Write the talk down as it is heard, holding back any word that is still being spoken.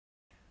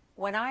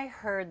When I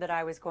heard that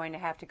I was going to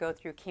have to go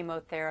through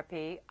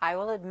chemotherapy, I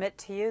will admit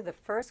to you the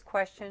first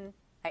question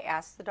I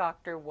asked the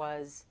doctor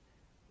was,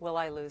 will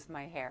I lose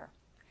my hair?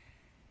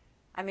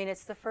 I mean,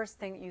 it's the first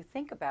thing you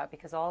think about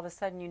because all of a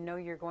sudden you know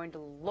you're going to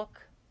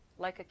look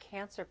like a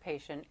cancer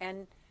patient.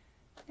 And,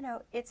 you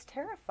know, it's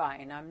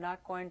terrifying. I'm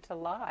not going to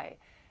lie.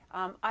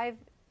 I've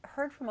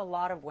heard from a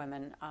lot of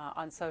women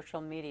on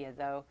social media,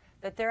 though,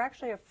 that they're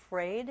actually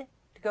afraid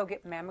to go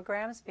get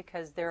mammograms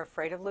because they're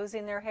afraid of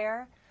losing their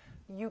hair.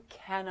 You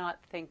cannot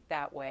think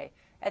that way.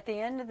 At the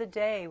end of the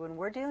day, when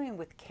we're dealing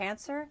with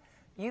cancer,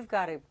 you've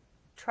got to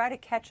try to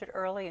catch it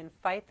early and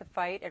fight the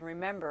fight. And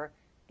remember,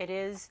 it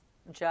is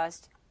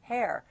just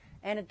hair,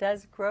 and it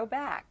does grow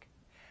back.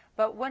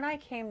 But when I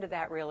came to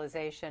that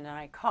realization and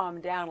I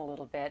calmed down a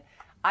little bit,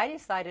 I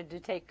decided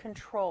to take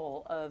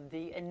control of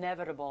the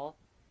inevitable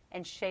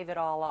and shave it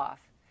all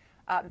off.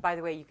 By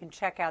the way, you can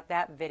check out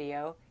that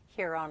video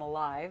here on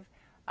Alive.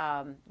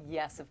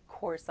 Yes, of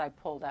course I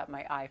pulled out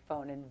my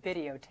iPhone and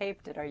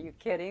videotaped it. Are you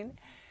kidding?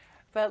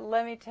 But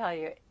let me tell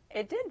you,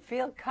 it did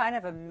feel kind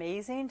of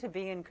amazing to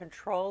be in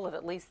control of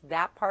at least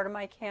that part of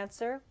my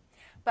cancer.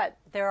 But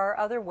there are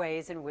other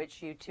ways in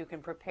which you too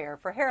can prepare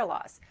for hair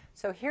loss.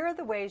 So here are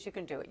the ways you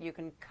can do it. You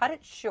can cut it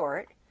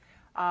short,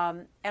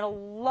 and a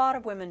lot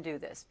of women do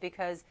this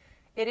because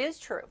it is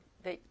true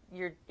that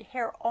your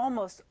hair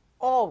almost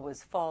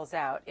always falls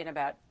out in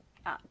about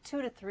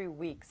 2 to 3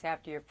 weeks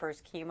after your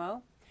first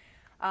chemo.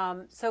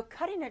 So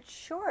cutting it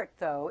short,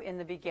 though, in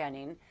the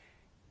beginning,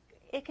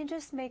 it can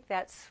just make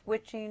that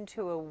switching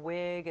to a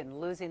wig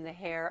and losing the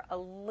hair a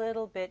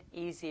little bit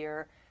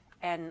easier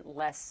and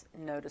less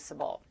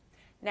noticeable.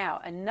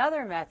 Now,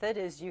 another method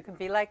is you can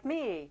be like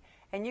me,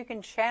 and you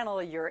can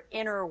channel your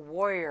inner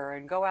warrior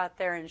and go out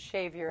there and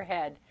shave your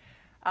head.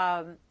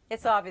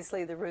 It's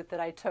obviously the route that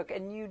I took,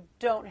 and you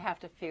don't have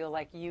to feel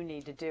like you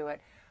need to do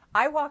it.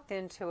 I walked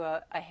into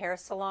a hair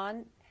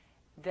salon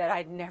that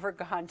I'd never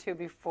gone to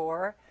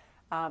before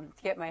to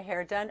get my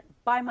hair done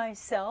by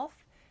myself,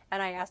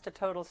 and I asked a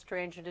total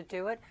stranger to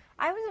do it.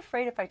 I was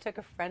afraid if I took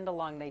a friend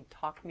along, they'd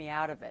talk me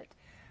out of it.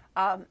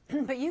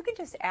 But you can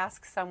just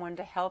ask someone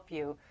to help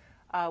you,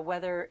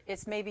 whether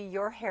it's maybe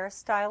your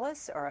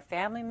hairstylist or a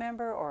family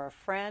member or a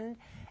friend,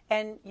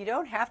 and you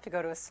don't have to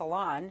go to a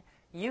salon.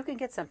 You can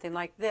get something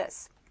like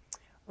this.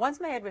 Once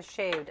my head was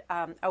shaved,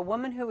 a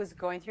woman who was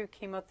going through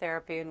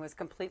chemotherapy and was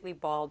completely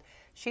bald,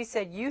 she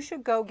said, you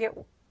should go get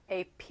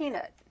a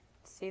peanut.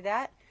 See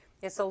that?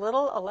 It's a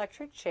little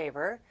electric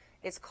shaver.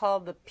 It's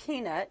called the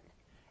Peanut,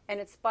 and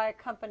it's by a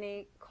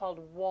company called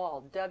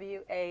Wahl,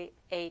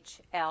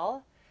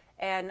 W-A-H-L,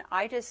 and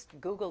I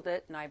just Googled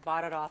it and I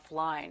bought it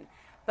offline.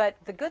 But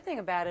the good thing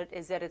about it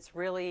is that it's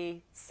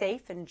really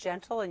safe and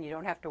gentle, and you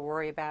don't have to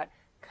worry about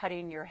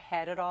cutting your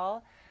head at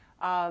all.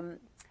 And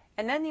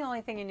then the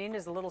only thing you need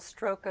is a little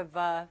stroke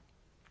of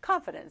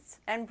confidence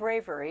and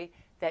bravery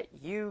that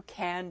you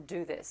can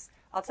do this.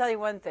 I'll tell you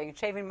one thing,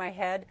 shaving my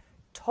head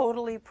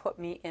totally put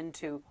me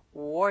into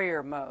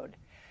warrior mode.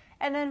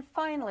 And then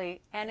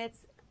finally, and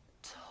it's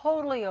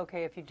totally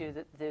okay if you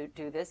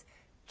do this,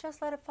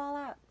 just let it fall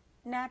out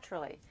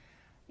naturally.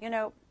 You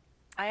know,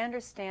 I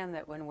understand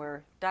that when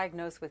we're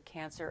diagnosed with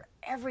cancer,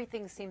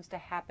 everything seems to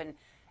happen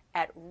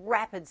at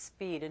rapid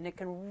speed, and it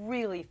can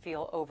really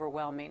feel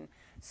overwhelming.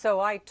 So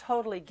I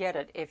totally get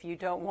it if you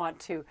don't want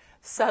to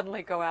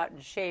suddenly go out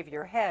and shave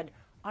your head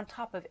on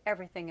top of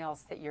everything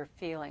else that you're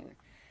feeling.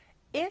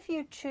 If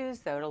you choose,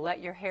 though, to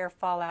let your hair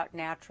fall out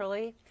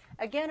naturally,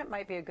 again, it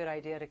might be a good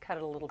idea to cut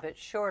it a little bit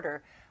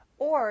shorter,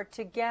 or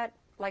to get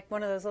like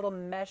one of those little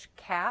mesh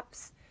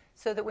caps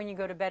so that when you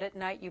go to bed at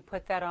night, you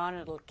put that on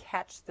and it'll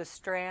catch the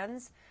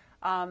strands,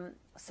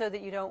 so that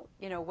you don't,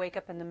 wake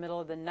up in the middle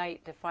of the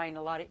night to find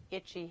a lot of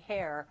itchy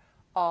hair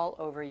all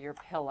over your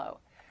pillow.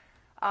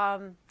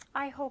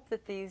 I hope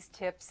that these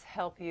tips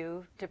help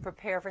you to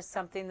prepare for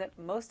something that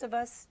most of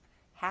us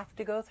have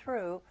to go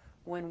through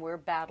when we're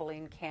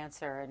battling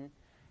cancer. And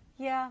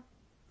yeah,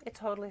 it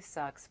totally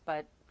sucks,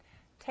 but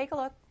take a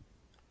look.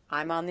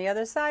 I'm on the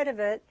other side of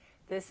it.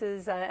 This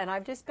is, and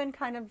I've just been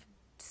kind of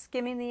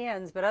skimming the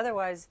ends, but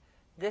otherwise,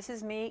 this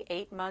is me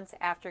 8 months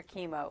after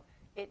chemo.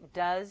 It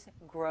does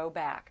grow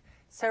back.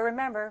 So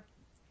remember,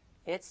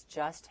 it's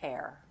just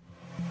hair.